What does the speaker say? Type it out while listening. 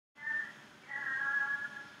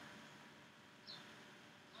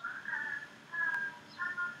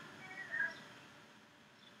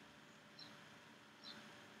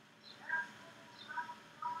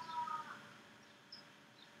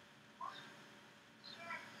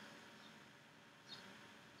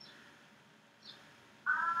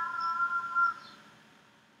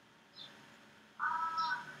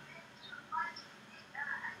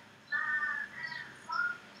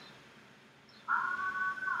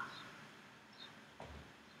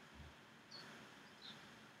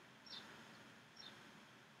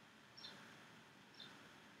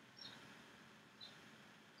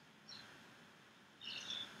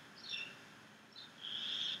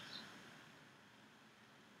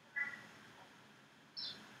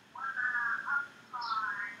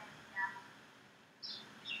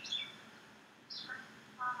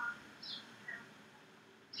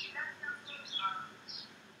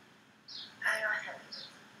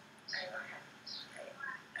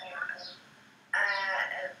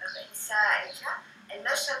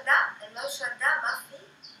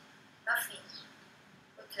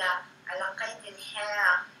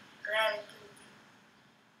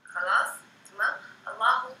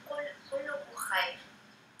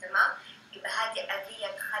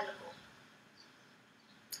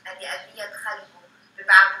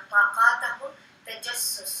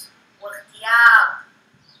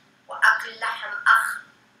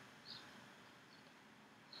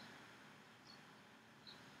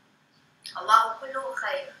كله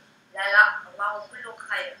خير. لا الله كله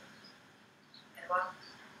خير. أيوة.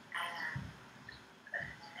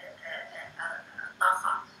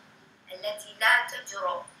 الطاقة التي لا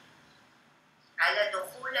تجرؤ على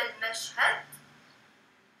دخول المشهد،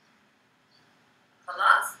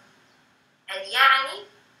 خلاص، يعني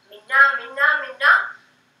منا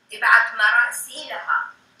تبعت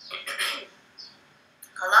مراسيلها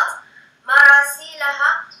خلاص،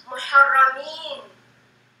 مراسيلها محرمين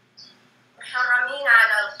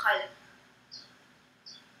على القلب،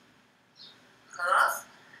 خلاص.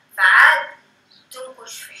 فعاد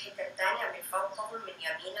تنكش في حتة تانية، من فوقهم، من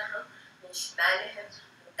يمينهم، من شمالهم،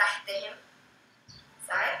 من تحتهم،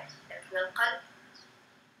 صحيح؟ لكن القلب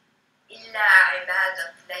إلا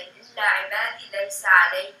عبادي ليس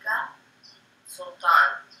عليك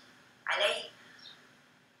سلطان، عليك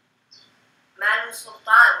ما له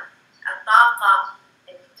سلطان. الطاقة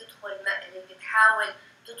اللي بتحاول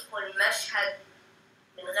تدخل مشهد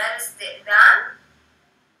من غير استئذان،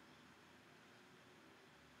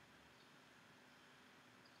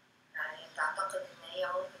 يعني تعتقد إن هي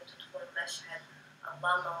ممكن تدخل مشهد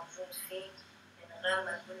الله موجود فيه من غير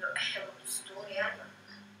ما تقول له احم دستور، يعني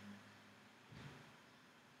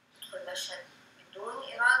تدخل مشهد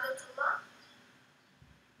بدون إرادة الله؟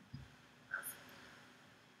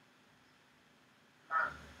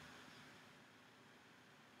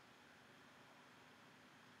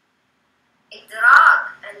 إدراك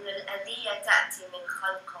أن الأذية تأتي من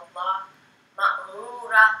خلق الله،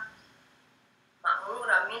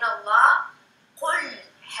 مأمورة من الله. قل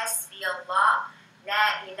حسبي الله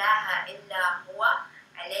لا إله إلا هو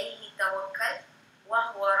عليه توكلت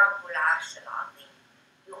وهو رب العرش العظيم.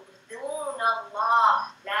 يؤذون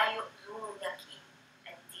الله لا يؤذونك،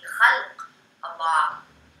 أنت خلق الله.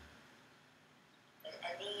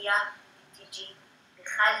 الأذية تجي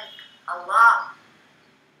بخلق الله،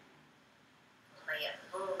 ثم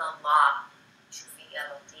يأذون الله. شوفي يا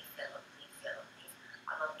لطيف يا لطيف يا لطيف،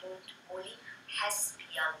 على طول تقولي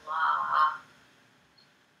حسبي الله.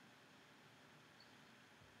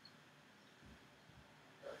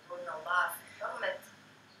 يأذون الله في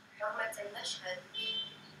حرمة المشهد.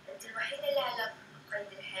 أنت الوحيدة اللي على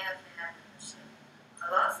قيد الحياة في هذا المشهد،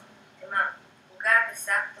 خلاص؟ تمام. وقاعدة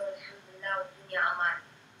ساكتة والحمد لله والدنيا أمان،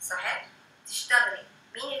 صحيح؟ تشتغلي.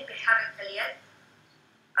 مين اللي بيحرك اليد؟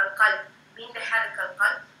 القلب. مين بيحرك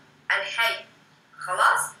القلب؟ الحي،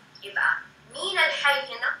 خلاص؟ يبقى مين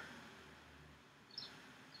الحي هنا؟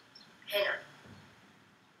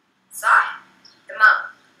 صح؟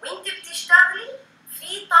 تمام. وانت بتشتغلي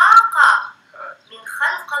في طاقة من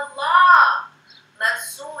خلق الله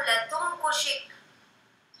مرسولة تنكشك،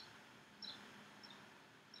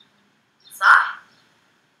 صح؟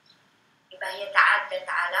 يبقى هي تعدت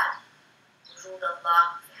على وجود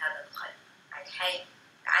الله في هذا القلب الحي،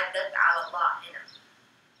 تعدت على الله هنا.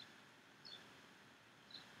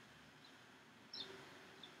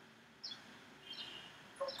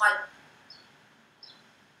 في القلب